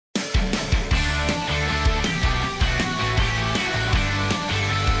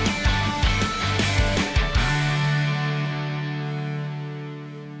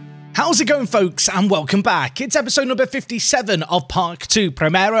How's it going, folks, and welcome back. It's episode number 57 of Park 2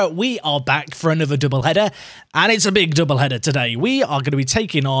 Primera. We are back for another doubleheader, and it's a big doubleheader today. We are going to be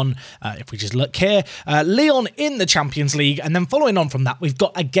taking on, if we just look here, Lyon in the Champions League, and then following on from that, we've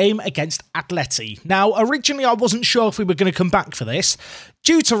got a game against Atleti. Now, originally, I wasn't sure if we were going to come back for this,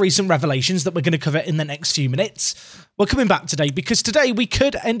 due to recent revelations that we're going to cover in the next few minutes. We're coming back today because today we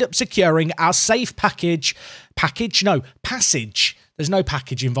could end up securing our safe passage. There's no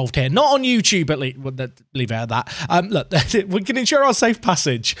package involved here. Not on YouTube, at least. Leave it at that. Look, we can ensure our safe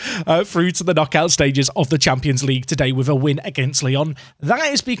passage through to the knockout stages of the Champions League today with a win against Lyon.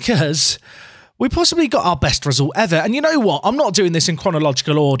 That is because we possibly got our best result ever. And you know what? I'm not doing this in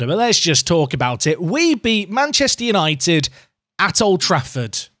chronological order, but let's just talk about it. We beat Manchester United at Old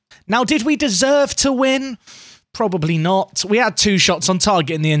Trafford. Now, did we deserve to win? Probably not. We had 2 shots on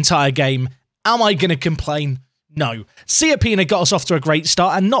target in the entire game. Am I going to complain? No. Unbeaten got us off to a great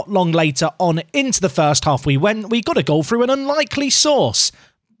start, and not long later on into the first half we got a goal through an unlikely source.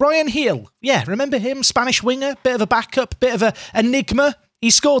 Bryan Gil. Yeah, remember him? Spanish winger, bit of a backup, bit of an enigma. He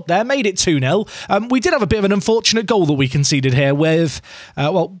scored there, made it 2-0. We did have a bit of an unfortunate goal that we conceded here with,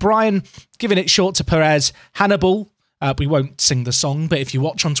 Brian giving it short to Perez. Hannibal. We won't sing the song, but if you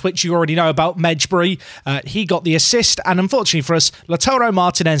watch on Twitch, you already know about Medjbury. He got the assist, and unfortunately for us, Lautaro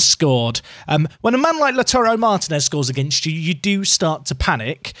Martinez scored. When a man like Lautaro Martinez scores against you, you do start to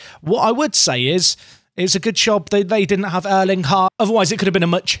panic. What I would say is, it's a good job they didn't have Erling Haaland. Otherwise, it could have been a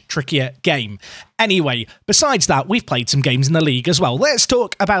much trickier game. Anyway, besides that, we've played some games in the league as well. Let's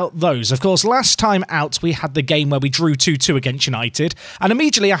talk about those. Of course, last time out, we had the game where we drew 2-2 against United. And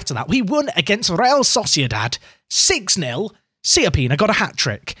immediately after that, we won against Real Sociedad 6-0. Unbeaten got a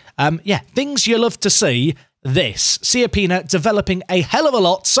hat-trick. Things you love to see. This. Unbeaten developing a hell of a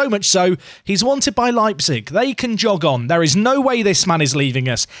lot, so much so, he's wanted by Leipzig. They can jog on. There is no way this man is leaving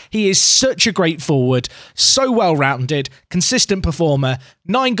us. He is such a great forward, so well-rounded, consistent performer,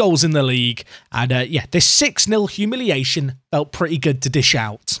 9 goals in the league, and this 6-0 humiliation felt pretty good to dish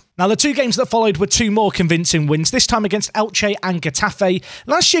out. Now, the 2 games that followed were 2 more convincing wins, this time against Elche and Getafe.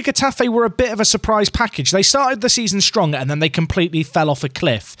 Last year, Getafe were a bit of a surprise package. They started the season strong, and then they completely fell off a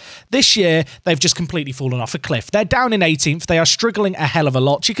cliff. This year, they've just completely fallen off a cliff. They're down in 18th. They are struggling a hell of a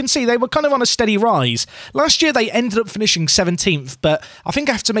lot. You can see they were kind of on a steady rise. Last year, they ended up finishing 17th, but I think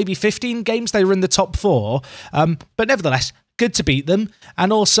after maybe 15 games, they were in the top 4. But nevertheless, good to beat them.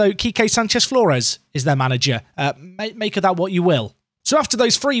 And also, Quique Sanchez-Flores is their manager. Make of that what you will. So after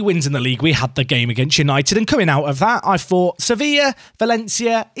those 3 wins in the league, we had the game against United, and coming out of that, I thought Sevilla,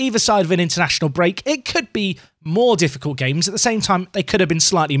 Valencia, either side of an international break, it could be more difficult games. At the same time, they could have been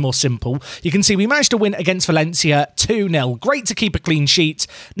slightly more simple. You can see we managed to win against Valencia 2-0. Great to keep a clean sheet.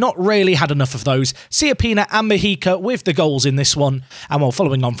 Not really had enough of those. Unbeaten and Mexica with the goals in this one. And while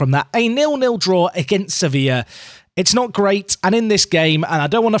following on from that, a 0-0 draw against Sevilla. It's not great, and in this game, and I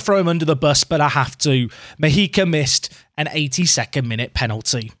don't want to throw him under the bus, but I have to, Mexica missed an 82nd minute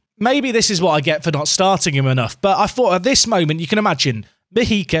penalty. Maybe this is what I get for not starting him enough, but I thought at this moment, you can imagine,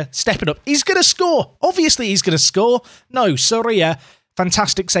 Mexica stepping up. He's going to score. Obviously, he's going to score. No, Soria,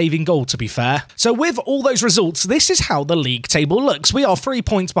 fantastic saving goal, to be fair. So with all those results, this is how the league table looks. We are 3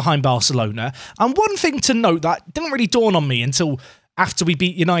 points behind Barcelona, and one thing to note that didn't really dawn on me until after we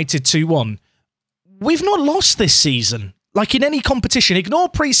beat United 2-1. We've not lost this season, like in any competition. Ignore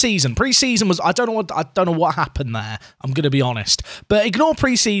pre-season. Pre-season was, I don't know what happened there. I'm going to be honest. But ignore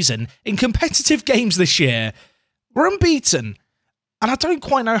pre-season. In competitive games this year, we're unbeaten. And I don't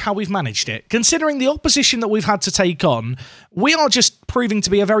quite know how we've managed it. Considering the opposition that we've had to take on, we are just proving to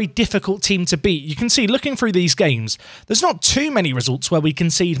be a very difficult team to beat. You can see, looking through these games, there's not too many results where we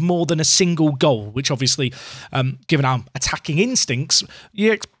concede more than a single goal, which obviously, given our attacking instincts,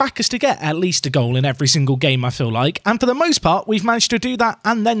 you expect us to get at least a goal in every single game, I feel like. And for the most part, we've managed to do that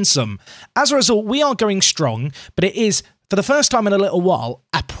and then some. As a result, we are going strong, but it is, for the first time in a little while,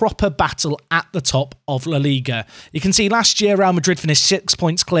 a proper battle at the top of La Liga. You can see last year Real Madrid finished 6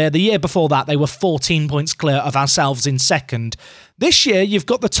 points clear. The year before that, they were 14 points clear of ourselves in second. This year, you've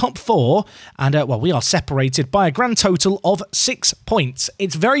got the top 4, and we are separated by a grand total of 6 points.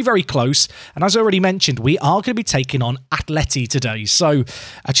 It's very, very close, and as I already mentioned, we are going to be taking on Atleti today, so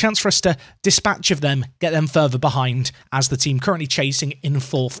a chance for us to dispatch of them, get them further behind as the team currently chasing in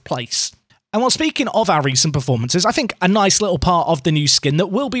 4th place. And while speaking of our recent performances, I think a nice little part of the new skin that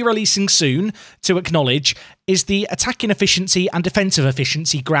we'll be releasing soon to acknowledge is the attacking efficiency and defensive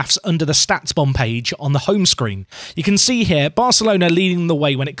efficiency graphs under the stats bomb page on the home screen. You can see here Barcelona leading the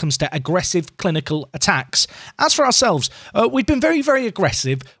way when it comes to aggressive clinical attacks. As for ourselves, we've been very, very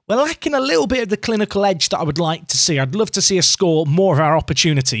aggressive. We're lacking a little bit of the clinical edge that I would like to see. I'd love to see us score more of our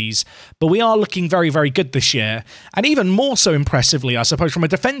opportunities, but we are looking very, very good this year. And even more so impressively, I suppose, from a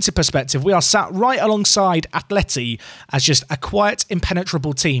defensive perspective, we are sat right alongside Atleti as just a quiet,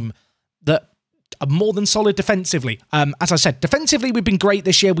 impenetrable team that are more than solid defensively. As I said, defensively, we've been great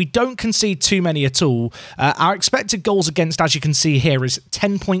this year. We don't concede too many at all. Our expected goals against, as you can see here, is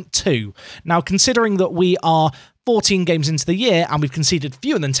 10.2. Now, considering that we are 14 games into the year and we've conceded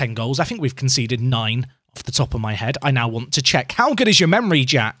fewer than 10 goals, I think we've conceded 9 off the top of my head. I now want to check. How good is your memory,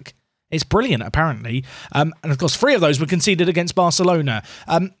 Jack? It's brilliant, apparently. And of course, 3 of those were conceded against Barcelona.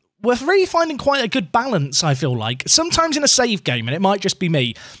 We're really finding quite a good balance, I feel like. Sometimes in a save game, and it might just be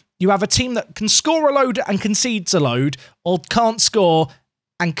me, you have a team that can score a load and concedes a load, or can't score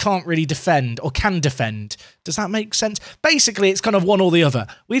and can't really defend, or can defend. Does that make sense? Basically, it's kind of one or the other.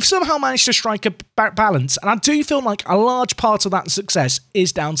 We've somehow managed to strike a balance, and I do feel like a large part of that success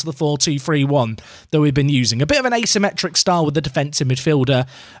is down to the 4-2-3-1 that we've been using. A bit of an asymmetric style with the defensive midfielder.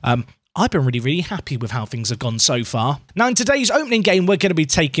 I've been really, really happy with how things have gone so far. Now, in today's opening game, we're going to be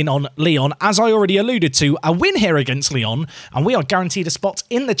taking on Lyon. As I already alluded to, a win here against Lyon, and we are guaranteed a spot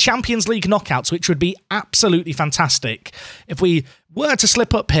in the Champions League knockouts, which would be absolutely fantastic. If we were to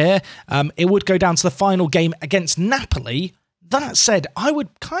slip up here, it would go down to the final game against Napoli. That said, I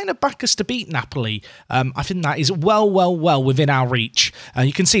would kind of back us to beat Napoli. I think that is well within our reach.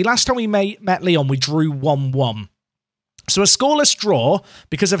 You can see last time we met Lyon, we drew 1-1. So a scoreless draw,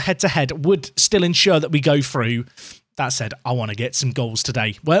 because of head-to-head, would still ensure that we go through. That said, I want to get some goals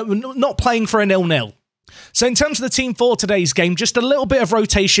today. We're not playing for a 0-0. So in terms of the team for today's game, just a little bit of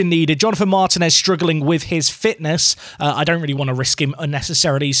rotation needed. Jonathan Martinez struggling with his fitness. I don't really want to risk him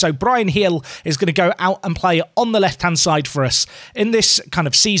unnecessarily. So Bryan Gil is going to go out and play on the left-hand side for us. In this kind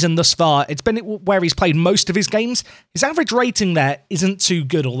of season thus far, it's been where he's played most of his games. His average rating there isn't too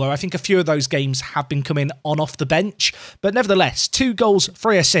good, although I think a few of those games have been coming on off the bench. But nevertheless, 2 goals,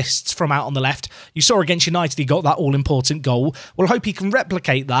 3 assists from out on the left. You saw against United he got that all-important goal. We'll hope he can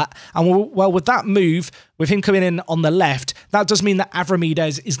replicate that. And well, with that move, with him coming in on the left, that does mean that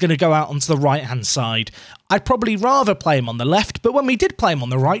Avramidez is going to go out onto the right-hand side. I'd probably rather play him on the left, but when we did play him on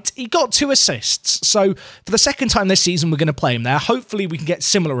the right, he got 2 assists. So for the second time this season, we're going to play him there. Hopefully we can get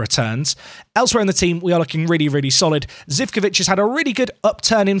similar returns. Elsewhere in the team, we are looking really, really solid. Zivkovic has had a really good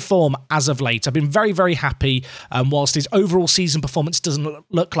upturn in form as of late. I've been very, very happy. Whilst his overall season performance doesn't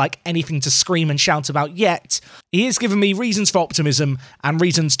look like anything to scream and shout about yet, he has given me reasons for optimism and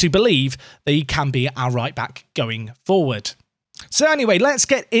reasons to believe that he can be our right back going forward. So anyway, let's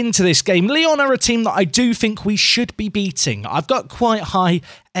get into this game. Lyon are a team that I do think we should be beating. I've got quite high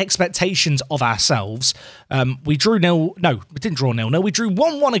expectations of ourselves. We drew 0. No, we didn't draw 0. We drew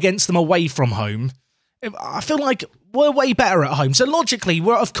 1-1 against them away from home. I feel like we're way better at home. So logically,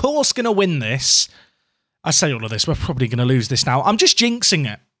 we're of course going to win this. I say all of this, we're probably going to lose this now. I'm just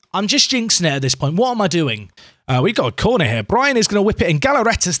jinxing it. At this point. What am I doing? We've got a corner here. Brian is going to whip it in.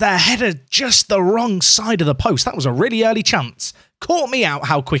 Galarreta's there, headed just the wrong side of the post. That was a really early chance. Caught me out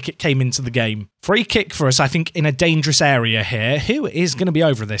how quick it came into the game. Free kick for us, I think, in a dangerous area here. Who is going to be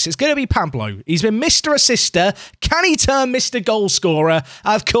over this? It's going to be Pablo. He's been Mr. Assister. Can he turn Mr. Goal Scorer?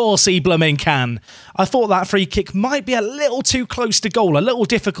 Of course he blooming can. I thought that free kick might be a little too close to goal, a little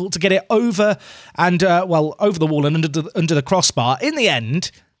difficult to get it over and, over the wall and under the crossbar. In the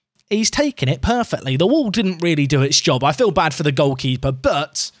end, he's taken it perfectly. The wall didn't really do its job. I feel bad for the goalkeeper,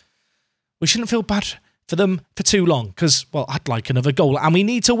 but we shouldn't feel bad for them for too long because, well, I'd like another goal and we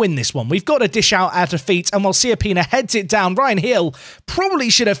need to win this one. We've got to dish out at defeat and while Siapina heads it down, Bryan Gil probably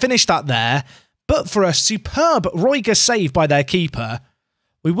should have finished that there, but for a superb Roiger save by their keeper,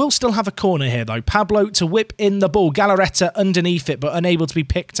 we will still have a corner here though. Pablo to whip in the ball, Galarreta underneath it but unable to be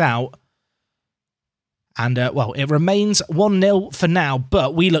picked out. And, it remains 1-0 for now,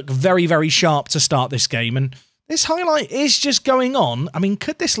 but we look very, very sharp to start this game. And this highlight is just going on. I mean,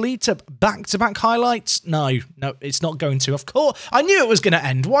 could this lead to back-to-back highlights? No, it's not going to. Of course, I knew it was going to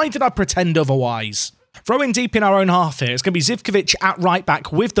end. Why did I pretend otherwise? Throwing deep in our own half here. It's going to be Zivkovic at right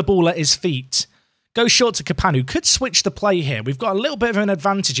back with the ball at his feet. Goes short to Capanu. Could switch the play here. We've got a little bit of an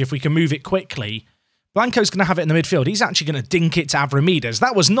advantage if we can move it quickly. Blanco's going to have it in the midfield. He's actually going to dink it to Avramidez.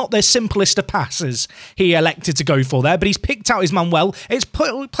 That was not the simplest of passes he elected to go for there, but he's picked out his man well. It's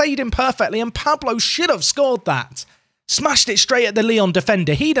played in perfectly, and Pablo should have scored that. Smashed it straight at the Lyon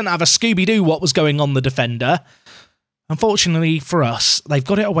defender. He didn't have a Scooby-Doo what was going on the defender. Unfortunately for us, they've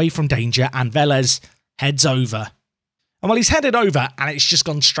got it away from danger, and Velez heads over. And while he's headed over, and it's just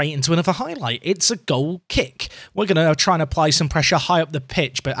gone straight into another highlight, it's a goal kick. We're going to try and apply some pressure high up the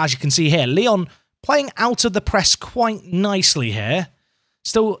pitch, but as you can see here, Leon playing out of the press quite nicely here.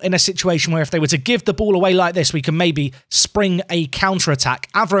 Still in a situation where if they were to give the ball away like this, we can maybe spring a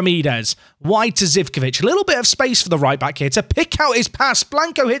counter-attack. Avramides, wide to Zivkovic. A little bit of space for the right-back here to pick out his pass.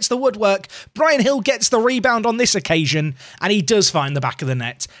 Blanco hits the woodwork. Brian Hill gets the rebound on this occasion, and he does find the back of the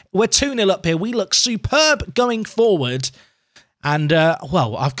net. We're 2-0 up here. We look superb going forward. And,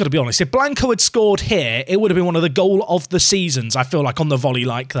 well, I've got to be honest. If Blanco had scored here, it would have been one of the goal of the seasons, I feel like, on the volley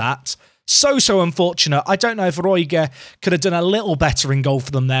like that. So unfortunate. I don't know if Roiger could have done a little better in goal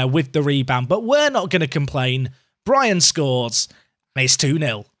for them there with the rebound, but we're not going to complain. Brian scores, and it's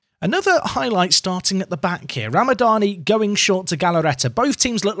 2-0. Another highlight starting at the back here. Ramadani going short to Galarreta. Both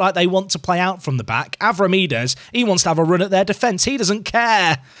teams look like they want to play out from the back. Avramides, he wants to have a run at their defence. He doesn't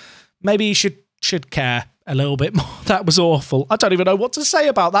care. Maybe he should care a little bit more. That was awful. I don't even know what to say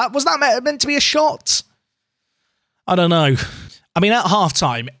about that. Was that meant to be a shot? I don't know. I mean, at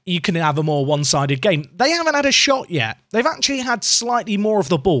half-time, you can have a more one-sided game. They haven't had a shot yet. They've actually had slightly more of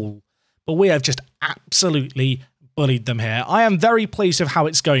the ball, but we have just absolutely bullied them here. I am very pleased with how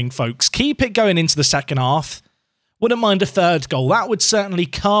it's going, folks. Keep it going into the second half. Wouldn't mind a third goal. That would certainly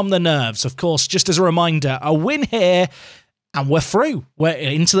calm the nerves. Of course, just as a reminder, a win here, and we're through. We're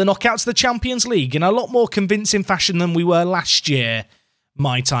into the knockouts of the Champions League in a lot more convincing fashion than we were last year,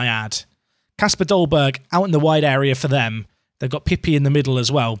 might I add. Kasper Dolberg out in the wide area for them. They've got Pippi in the middle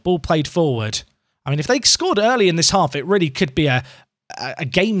as well. Ball played forward. I mean, if they scored early in this half, it really could be a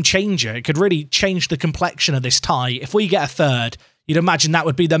game changer. It could really change the complexion of this tie. If we get a third, you'd imagine that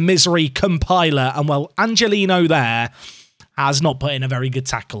would be the misery compiler. And, well, Angelino there has not put in a very good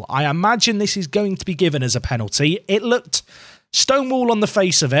tackle. I imagine this is going to be given as a penalty. It looked stonewall on the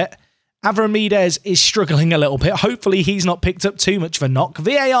face of it. Avramides is struggling a little bit. Hopefully he's not picked up too much of a knock.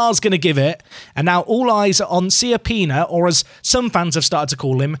 VAR's going to give it. And now all eyes are on Siapina, or as some fans have started to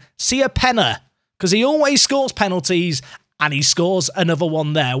call him, Siapena. Because he always scores penalties, and he scores another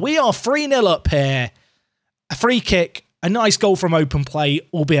one there. We are 3-0 up here. A free kick, a nice goal from open play,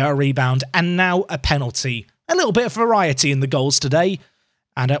 albeit a rebound, and now a penalty. A little bit of variety in the goals today.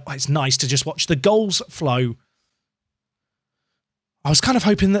 And it's nice to just watch the goals flow. I was kind of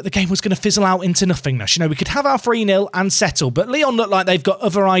hoping that the game was going to fizzle out into nothingness. You know, we could have our 3-0 and settle, but Leon look like they've got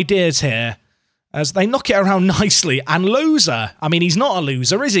other ideas here as they knock it around nicely. And loser, I mean, he's not a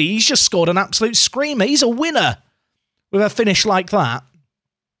loser, is he? He's just scored an absolute screamer. He's a winner with a finish like that.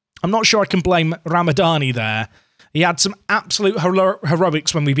 I'm not sure I can blame Ramadani there. He had some absolute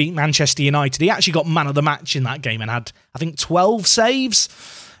heroics when we beat Manchester United. He actually got man of the match in that game and had, I think, 12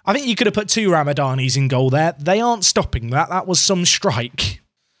 saves. I think you could have put 2 Ramadanis in goal there. They aren't stopping that. That was some strike.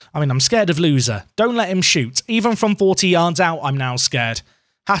 I mean, I'm scared of loser. Don't let him shoot. Even from 40 yards out, I'm now scared.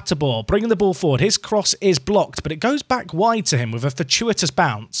 Hatterball, bringing the ball forward. His cross is blocked, but it goes back wide to him with a fortuitous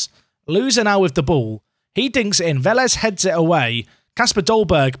bounce. Loser now with the ball. He dinks it in. Velez heads it away. Kasper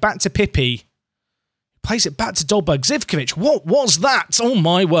Dolberg back to Pippi. Plays it back to Dolberg. Zivkovic, what was that? Oh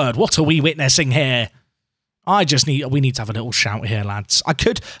my word, what are we witnessing here? We need to have a little shout here, lads. I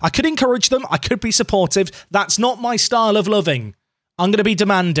could encourage them. I could be supportive. That's not my style of loving. I'm going to be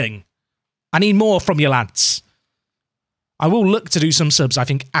demanding. I need more from you, lads. I will look to do some subs, I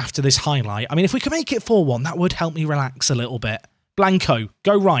think, after this highlight. I mean, if we can make it 4-1, that would help me relax a little bit. Blanco,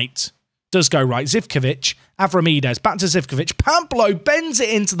 go right. Does go right. Zivkovic, Avramides, back to Zivkovic. Pablo bends it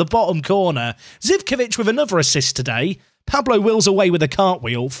into the bottom corner. Zivkovic with another assist today. Pablo wills away with a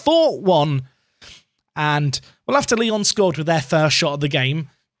cartwheel. 4-1. And, well, after Leon scored with their first shot of the game,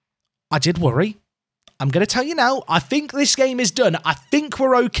 I did worry. I'm going to tell you now, I think this game is done. I think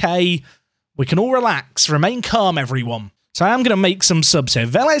we're okay. We can all relax. Remain calm, everyone. So I am going to make some subs here.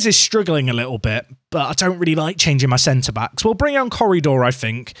 Velez is struggling a little bit, but I don't really like changing my centre-backs. We'll bring on Corridor, I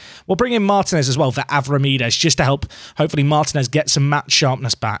think. We'll bring in Martinez as well for Avramides, just to help, hopefully, Martinez get some match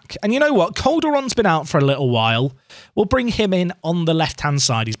sharpness back. And you know what? Calderon's been out for a little while. We'll bring him in on the left-hand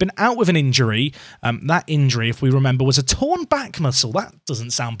side. He's been out with an injury. That injury, if we remember, was a torn back muscle. That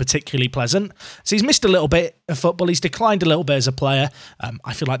doesn't sound particularly pleasant. So he's missed a little bit of football. He's declined a little bit as a player.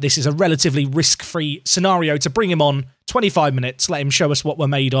 I feel like this is a relatively risk-free scenario to bring him on. 25 minutes, let him show us what we're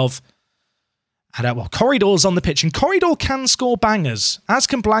made of. And well, Corridor's on the pitch, and Corridor can score bangers, as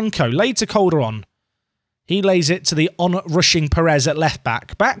can Blanco. Laid to Calderon. He lays it to the on-rushing Perez at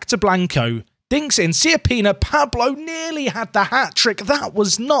left-back. Back to Blanco. Dinks in. Siapina. Pablo nearly had the hat-trick. That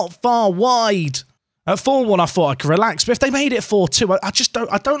was not far wide. At 4-1, I thought I could relax, but if they made it 4-2,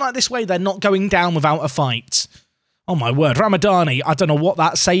 I don't like this way they're not going down without a fight. Oh my word, Ramadani, I don't know what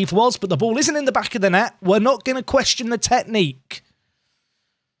that save was, but the ball isn't in the back of the net. We're not going to question the technique.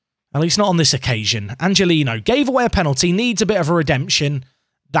 At least not on this occasion. Angelino gave away a penalty, needs a bit of a redemption.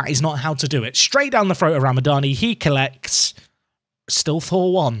 That is not how to do it. Straight down the throat of Ramadani, he collects. Still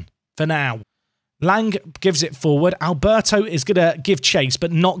 4-1 for now. Lang gives it forward. Alberto is going to give chase,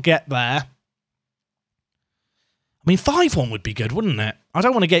 but not get there. I mean, 5-1 would be good, wouldn't it? I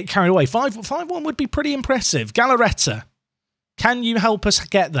don't want to get carried away. 5-1 would be pretty impressive. Galarreta, can you help us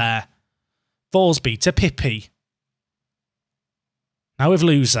get there? Thorsby to Pippi. Now with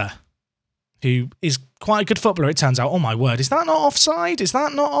Loser, who is quite a good footballer, it turns out. Oh my word, is that not offside? Is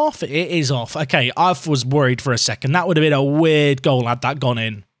that not off? It is off. Okay, I was worried for a second. That would have been a weird goal had that gone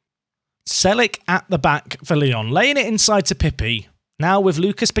in. Selic at the back for Leon, laying it inside to Pippi. Now with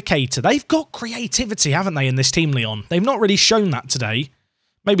Lucas Paqueta. They've got creativity, haven't they, in this team, Leon? They've not really shown that today.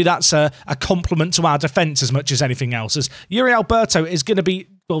 Maybe that's a compliment to our defence as much as anything else, as Yuri Alberto is going to be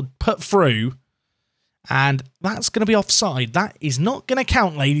put through, and that's going to be offside. That is not going to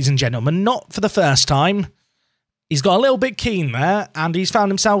count, ladies and gentlemen, not for the first time. He's got a little bit keen there, and he's found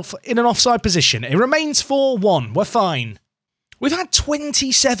himself in an offside position. It remains 4-1. We're fine. We've had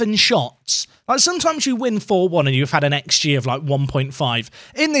 27 shots. Like, sometimes you win 4-1 and you've had an XG of like 1.5.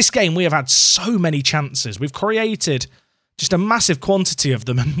 In this game, we have had so many chances. We've created just a massive quantity of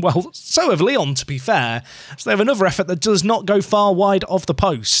them. And, well, so have Leon, to be fair. So they have another effort that does not go far wide of the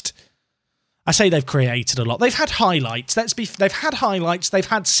post. I say they've created a lot. They've had highlights. They've had highlights. They've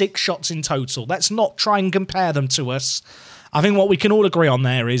had 6 shots in total. Let's not try and compare them to us. I think what we can all agree on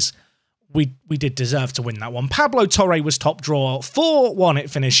there is we did deserve to win that one. Pablo Torre was top draw. 4-1 it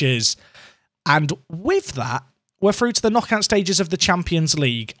finishes. And with that, we're through to the knockout stages of the Champions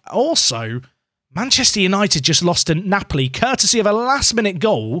League. Also, Manchester United just lost to Napoli, courtesy of a last-minute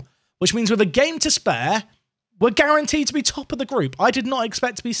goal, which means with a game to spare, we're guaranteed to be top of the group. I did not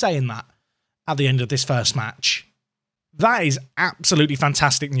expect to be saying that at the end of this first match. That is absolutely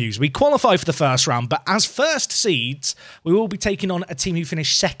fantastic news. We qualify for the first round, but as first seeds, we will be taking on a team who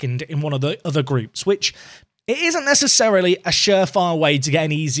finished second in one of the other groups, which it isn't necessarily a surefire way to get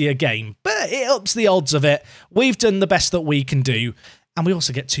an easier game, but it ups the odds of it. We've done the best that we can do, and we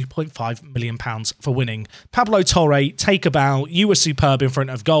also get £2.5 million for winning. Pablo Torre, take a bow. You were superb in front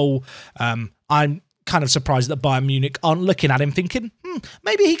of goal. I'm kind of surprised that Bayern Munich aren't looking at him thinking,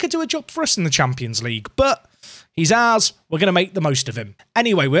 maybe he could do a job for us in the Champions League, but he's ours. We're going to make the most of him.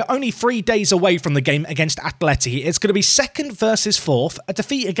 Anyway, we're only 3 days away from the game against Atleti. It's going to be second versus fourth, a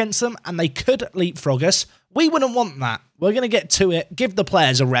defeat against them, and they could leapfrog us. We wouldn't want that. We're going to get to it, give the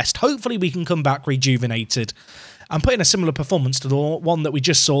players a rest. Hopefully we can come back rejuvenated and put in a similar performance to the one that we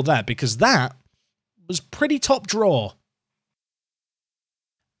just saw there, because that was pretty top draw.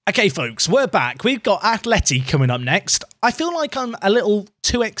 Okay, folks, we're back. We've got Atleti coming up next. I feel like I'm a little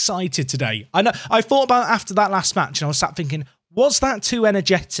too excited today. I know. I thought about it after that last match, and I was sat thinking, was that too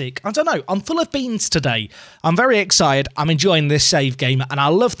energetic? I don't know. I'm full of beans today. I'm very excited. I'm enjoying this save game, and I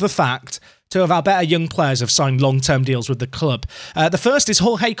love the fact 2 of our better young players have signed long-term deals with the club. The first is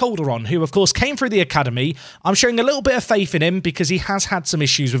Jorge Calderon, who, of course, came through the academy. I'm showing a little bit of faith in him because he has had some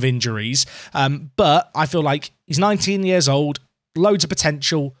issues with injuries, but I feel like he's 19 years old, loads of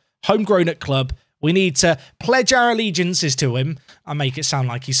potential, homegrown at club. We need to pledge our allegiances to him and make it sound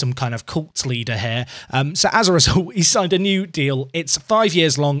like he's some kind of cult leader here. So as a result, he signed a new deal. It's 5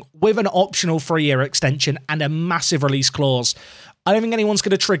 years long with an optional 3-year extension and a massive release clause. I don't think anyone's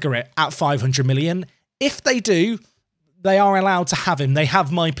going to trigger it at 500 million. If they do, they are allowed to have him. They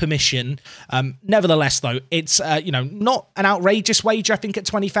have my permission. Nevertheless, though, it's not an outrageous wage, I think, at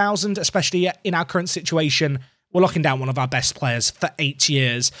 20,000, especially in our current situation. We're locking down one of our best players for 8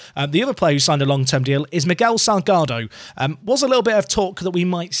 years. The other player who signed a long-term deal is Miguel Salgado. Was a little bit of talk that we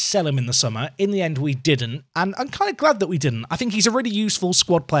might sell him in the summer. In the end, we didn't. And I'm kind of glad that we didn't. I think he's a really useful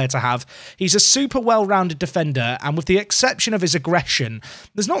squad player to have. He's a super well-rounded defender. And with the exception of his aggression,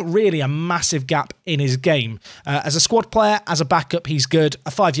 there's not really a massive gap in his game. As a squad player, as a backup, he's good.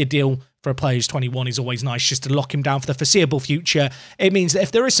 A 5-year deal for a player who's 21 is always nice, just to lock him down for the foreseeable future. It means that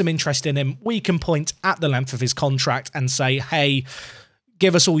if there is some interest in him, we can point at the length of his contract and say, hey,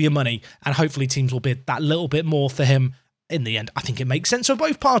 give us all your money. And hopefully teams will bid that little bit more for him. In the end, I think it makes sense for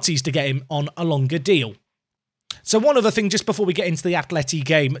both parties to get him on a longer deal. So one other thing just before we get into the Atleti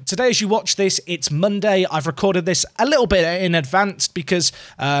game. Today, as you watch this, it's Monday. I've recorded this a little bit in advance because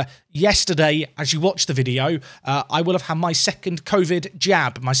yesterday, as you watch the video, I will have had my second COVID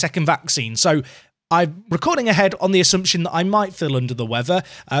jab, my second vaccine. So I'm recording ahead on the assumption that I might feel under the weather.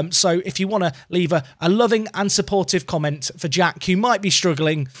 So if you want to leave a loving and supportive comment for Jack, who might be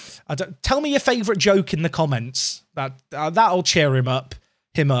struggling, tell me your favourite joke in the comments. That'll cheer him up.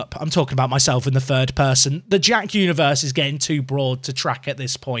 I'm talking about myself in the third person. The Jack universe is getting too broad to track at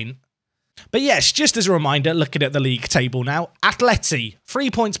this point. But yes, just as a reminder, looking at the league table now, Atleti,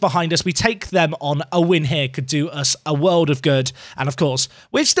 3 points behind us. We take them on. A win here could do us a world of good. And of course,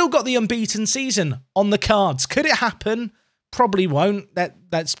 we've still got the unbeaten season on the cards. Could it happen? Probably won't.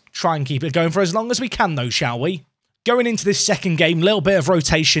 Let's try and keep it going for as long as we can though, shall we? Going into this second game, little bit of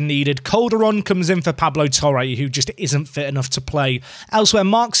rotation needed. Calderon comes in for Pablo Torre, who just isn't fit enough to play. Elsewhere,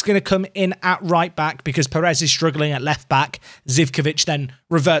 Mark's going to come in at right back because Perez is struggling at left back. Zivkovic then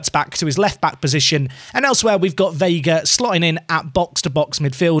reverts back to his left back position. And elsewhere, we've got Vega slotting in at box-to-box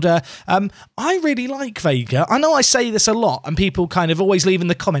midfielder. I really like Vega. I know I say this a lot and people kind of always leave in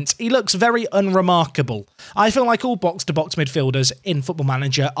the comments. He looks very unremarkable. I feel like all box-to-box midfielders in Football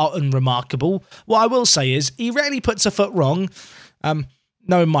Manager are unremarkable. What I will say is he rarely puts a foot wrong.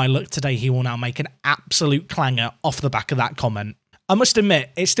 Knowing my luck today, he will now make an absolute clanger off the back of that comment. I must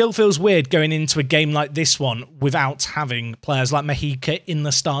admit, it still feels weird going into a game like this one without having players like Mexica in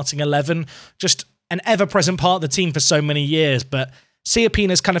the starting 11. Just an ever-present part of the team for so many years, but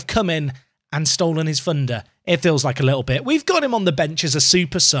Siapina's kind of come in and stolen his thunder. It feels like a little bit. We've got him on the bench as a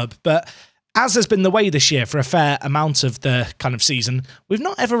super sub, but as has been the way this year for a fair amount of the kind of season, we've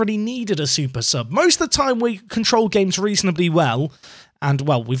not ever really needed a super sub. Most of the time we control games reasonably well, and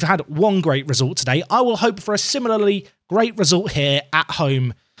well, we've had one great result today. I will hope for a similarly great result here at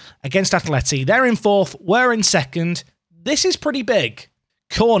home against Atleti. They're in fourth, we're in second. This is pretty big.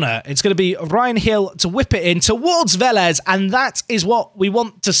 Corner, it's going to be Ryan Hill to whip it in towards Velez, and that is what we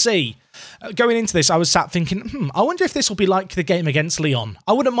want to see. Going into this, I was sat thinking, I wonder if this will be like the game against Lyon.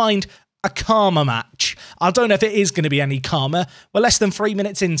 I wouldn't mind a calmer match. I don't know if it is going to be any calmer. We're less than 3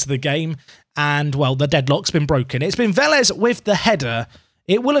 minutes into the game, and, well, the deadlock's been broken. It's been Velez with the header.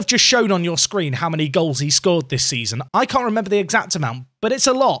 It will have just shown on your screen how many goals he scored this season. I can't remember the exact amount, but it's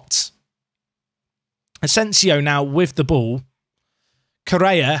a lot. Asensio now with the ball.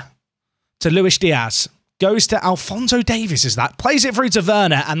 Correa to Luis Diaz. Goes to Alphonso Davies, is that? Plays it through to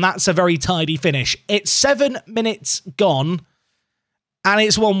Werner, and that's a very tidy finish. It's 7 minutes gone. And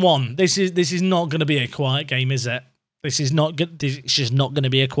it's 1-1. This is not going to be a quiet game, is it? It's just not going to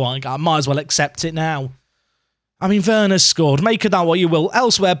be a quiet game. I might as well accept it now. I mean, Werner's scored. Make of that what you will.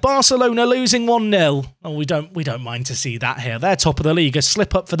 Elsewhere, Barcelona losing 1-0. Oh, we don't mind to see that here. They're top of the league. A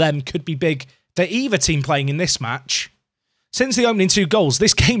slip up for them could be big for either team playing in this match. Since the opening 2 goals,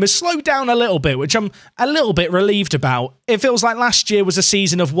 this game has slowed down a little bit, which I'm a little bit relieved about. It feels like last year was a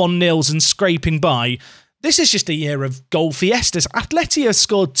season of 1-0s and scraping by. This is just a year of goal fiestas. Atleti have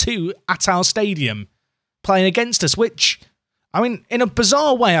scored 2 at our stadium, playing against us, which, I mean, in a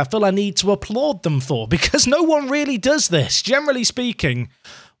bizarre way, I feel I need to applaud them for, because no one really does this. Generally speaking,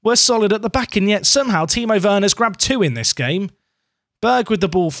 we're solid at the back, and yet somehow Timo Werner's grabbed 2 in this game. Berg with the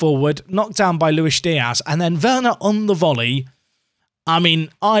ball forward, knocked down by Luis Diaz, and then Werner on the volley. I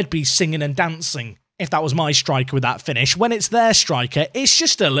mean, I'd be singing and dancing if that was my striker with that finish. When it's their striker, it's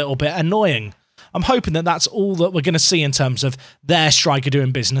just a little bit annoying. I'm hoping that that's all that we're going to see in terms of their striker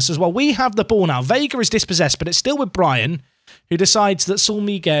doing business as well. We have the ball now. Vega is dispossessed, but it's still with Brian, who decides that Saul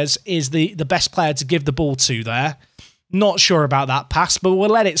Miguez is the best player to give the ball to there. Not sure about that pass, but we'll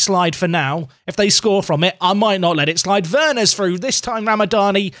let it slide for now. If they score from it, I might not let it slide. Werner's through. This time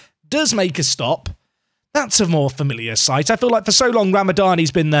Ramadani does make a stop. That's a more familiar sight. I feel like for so long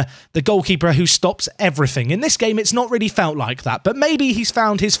Ramadani's been the goalkeeper who stops everything. In this game, it's not really felt like that, but maybe he's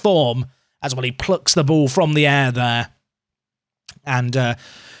found his form as well. He plucks the ball from the air there. And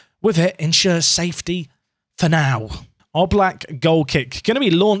with it, ensures safety for now. Oblak goal kick. Going to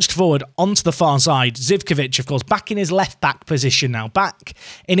be launched forward onto the far side. Zivkovic, of course, back in his left-back position now. Back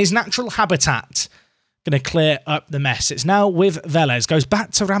in his natural habitat. Going to clear up the mess. It's now with Velez. Goes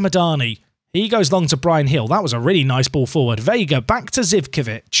back to Ramadani. He goes long to Brian Hill. That was a really nice ball forward. Vega back to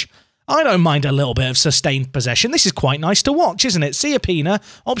Zivkovic. I don't mind a little bit of sustained possession. This is quite nice to watch, isn't it? Siapina,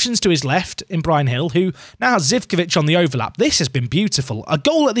 options to his left in Brian Hill, who now has Zivkovic on the overlap. This has been beautiful. A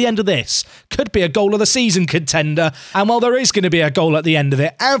goal at the end of this could be a goal of the season contender. And while there is going to be a goal at the end of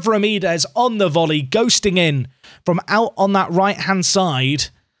it, Avramides on the volley, ghosting in from out on that right-hand side.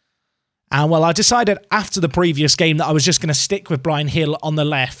 And well, I decided after the previous game that I was just going to stick with Brian Hill on the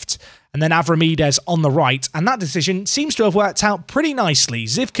left and then Avramides on the right, and that decision seems to have worked out pretty nicely.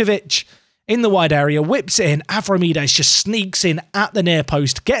 Zivkovic in the wide area, whips it in, Avramides just sneaks in at the near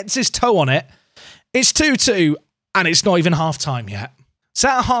post, gets his toe on it. It's 2-2, and it's not even half-time yet. So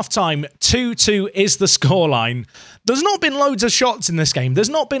at half-time, 2-2 is the scoreline. There's not been loads of shots in this game. There's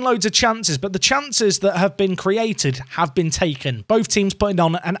not been loads of chances, but the chances that have been created have been taken. Both teams putting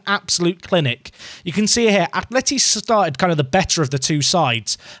on an absolute clinic. You can see here, Atleti started kind of the better of the two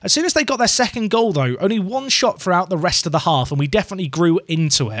sides. As soon as they got their second goal, though, only one shot throughout the rest of the half, and we definitely grew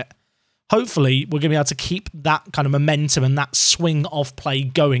into it. Hopefully, we're going to be able to keep that kind of momentum and that swing of play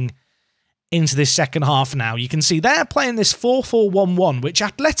going into this second half now. You can see they're playing this 4-4-1-1, which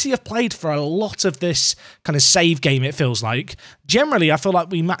Atleti have played for a lot of this kind of save game, it feels like. Generally, I feel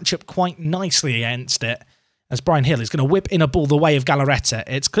like we match up quite nicely against it, as Bryan Gil is going to whip in a ball the way of Galarreta.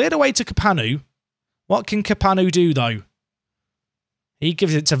 It's cleared away to Capanu. What can Capanu do, though? He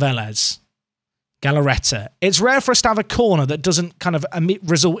gives it to Velez. Galarreta. It's rare for us to have a corner that doesn't kind of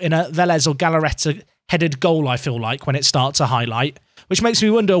result in a Velez or Galarreta headed goal, I feel like, when it starts a highlight, which makes me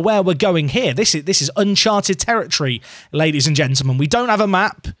wonder where we're going here. This is uncharted territory, ladies and gentlemen. We don't have a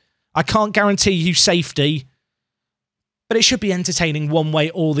map. I can't guarantee you safety, but it should be entertaining one way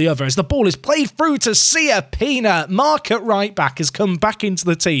or the other as the ball is played through to Sia Pina. Mark at right back has come back into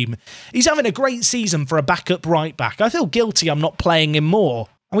the team. He's having a great season for a backup right back. I feel guilty I'm not playing him more.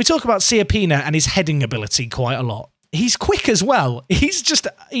 And we talk about Sia Pina and his heading ability quite a lot. He's quick as well.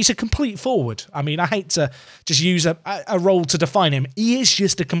 He's a complete forward. I mean, I hate to just use a role to define him. He is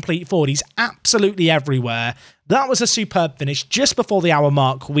just a complete forward. He's absolutely everywhere. That was a superb finish. Just before the hour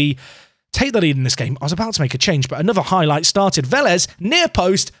mark, we take the lead in this game. I was about to make a change, but another highlight started. Velez, near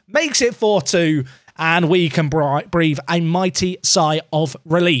post, makes it 4-2, and we can breathe a mighty sigh of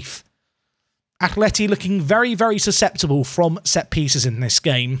relief. Atleti looking very, very susceptible from set pieces in this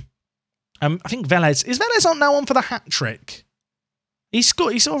game. I think Velez... Is Velez now on for the hat-trick? He's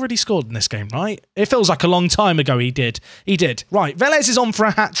already scored in this game, right? It feels like a long time ago he did. He did. Right, Velez is on for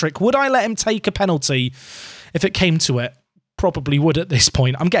a hat-trick. Would I let him take a penalty if it came to it? Probably would at this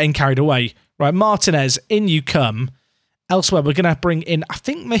point. I'm getting carried away. Right, Martinez, in you come. Elsewhere, we're going to bring in, I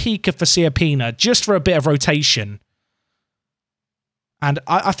think, Mojica for Sia Pina, just for a bit of rotation. And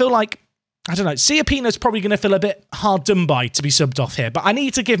I feel like... I don't know, Sia Pina's probably going to feel a bit hard done by to be subbed off here, but I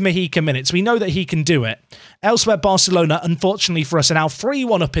need to give Mojica minutes. We know that he can do it. Elsewhere, Barcelona, unfortunately for us, are now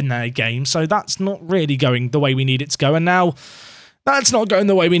 3-1 up in their game, so that's not really going the way we need it to go. And now, that's not going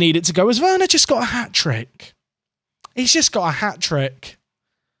the way we need it to go, as Werner just got a hat-trick. He's just got a hat-trick.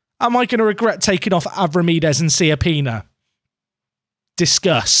 Am I going to regret taking off Avramides and Sia Pina?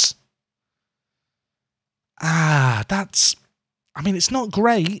 Discuss. That's... I mean, it's not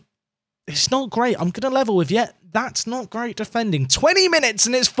great. It's not great. I'm going to level with you. That's not great defending. 20 minutes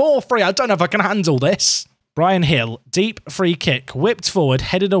and it's 4-3. I don't know if I can handle this. Bryan Gil, deep free kick, whipped forward,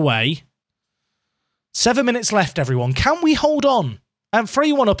 headed away. 7 minutes left, everyone. Can we hold on? At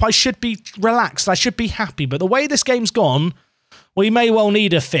 3-1 up, I should be relaxed. I should be happy. But the way this game's gone, we may well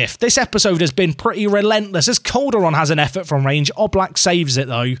need a fifth. This episode has been pretty relentless. As Calderon has an effort from range, Oblak saves it,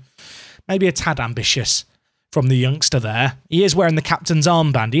 though. Maybe a tad ambitious from the youngster there. He is wearing the captain's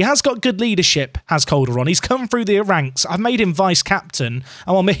armband. He has got good leadership, has Calderon. He's come through the ranks. I've made him vice-captain.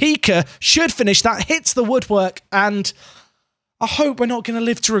 And while Mojica should finish that, hits the woodwork, and I hope we're not going to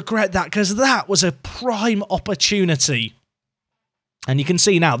live to regret that, because that was a prime opportunity. And you can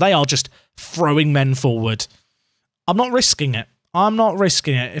see now, they are just throwing men forward. I'm not risking it. I'm not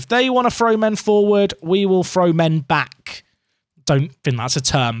risking it. If they want to throw men forward, we will throw men back. Don't think that's a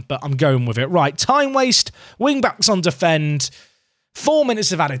term, but I'm going with it. Right, time waste, wing-backs on defend, 4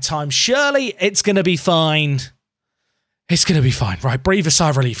 minutes of added time. Surely it's going to be fine. It's going to be fine. Right, breathe a sigh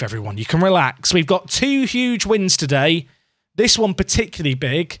of relief, everyone. You can relax. We've got 2 huge wins today. This one particularly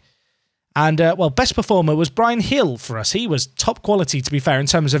big. And, well, best performer was Bryan Gil for us. He was top quality, to be fair, in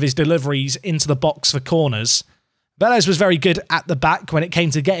terms of his deliveries into the box for corners. Velez was very good at the back when it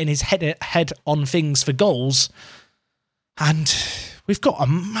came to getting his head on things for goals. And we've got a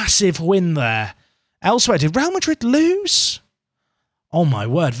massive win there. Elsewhere, did Real Madrid lose? Oh my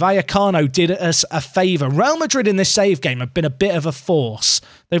word, Vallecano did us a favour. Real Madrid in this save game have been a bit of a force.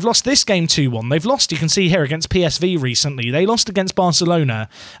 They've lost this game 2-1. They've lost, you can see here, against PSV recently. They lost against Barcelona.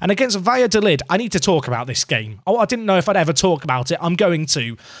 And against Valladolid, I need to talk about this game. Oh, I didn't know if I'd ever talk about it. I'm going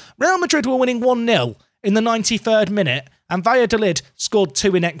to. Real Madrid were winning 1-0 in the 93rd minute, and Valladolid scored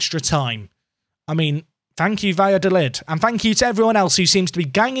 2 in extra time. I mean, thank you, Valladolid. And thank you to everyone else who seems to be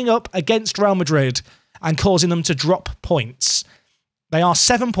ganging up against Real Madrid and causing them to drop points. They are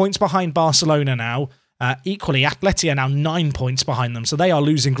 7 points behind Barcelona now. Equally, Atleti are now 9 points behind them, so they are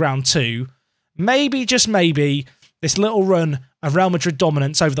losing ground too. Maybe, just maybe, this little run of Real Madrid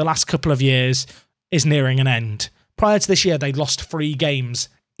dominance over the last couple of years is nearing an end. Prior to this year, they'd lost 3 games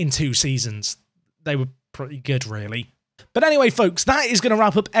in 2 seasons. They were pretty good, really. But anyway, folks, that is going to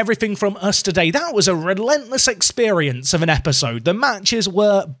wrap up everything from us today. That was a relentless experience of an episode. The matches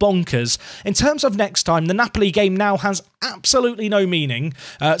were bonkers. In terms of next time, the Napoli game now has absolutely no meaning.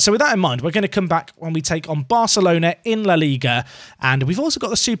 So with that in mind, we're going to come back when we take on Barcelona in La Liga. And we've also got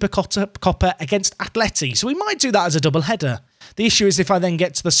the Super Copa against Atleti. So we might do that as a double header. The issue is if I then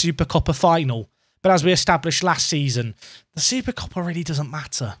get to the Super Copa final. But as we established last season, the Super Copa really doesn't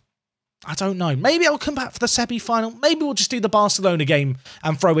matter. I don't know. Maybe I'll come back for the semi-final. Maybe we'll just do the Barcelona game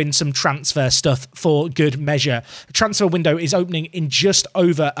and throw in some transfer stuff for good measure. The transfer window is opening in just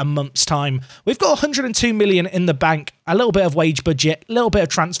over a month's time. We've got 102 million in the bank, a little bit of wage budget, a little bit of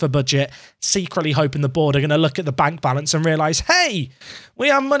transfer budget, secretly hoping the board are going to look at the bank balance and realise, hey, we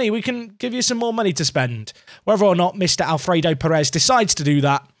have money, we can give you some more money to spend. Whether or not Mr. Alfredo Perez decides to do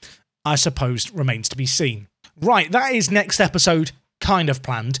that, I suppose remains to be seen. Right, that is next episode. Kind of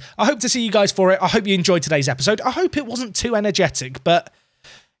planned. I hope to see you guys for it. I hope you enjoyed today's episode. I hope it wasn't too energetic, but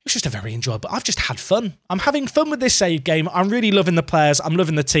it was just a very enjoyable. I've just had fun. I'm having fun with this save game. I'm really loving the players. I'm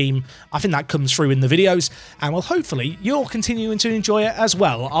loving the team. I think that comes through in the videos, and well, hopefully you're continuing to enjoy it as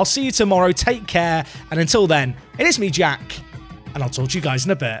well. I'll see you tomorrow. Take care, and until then, it is me, Jack, and I'll talk to you guys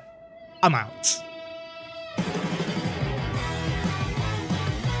in a bit. I'm out.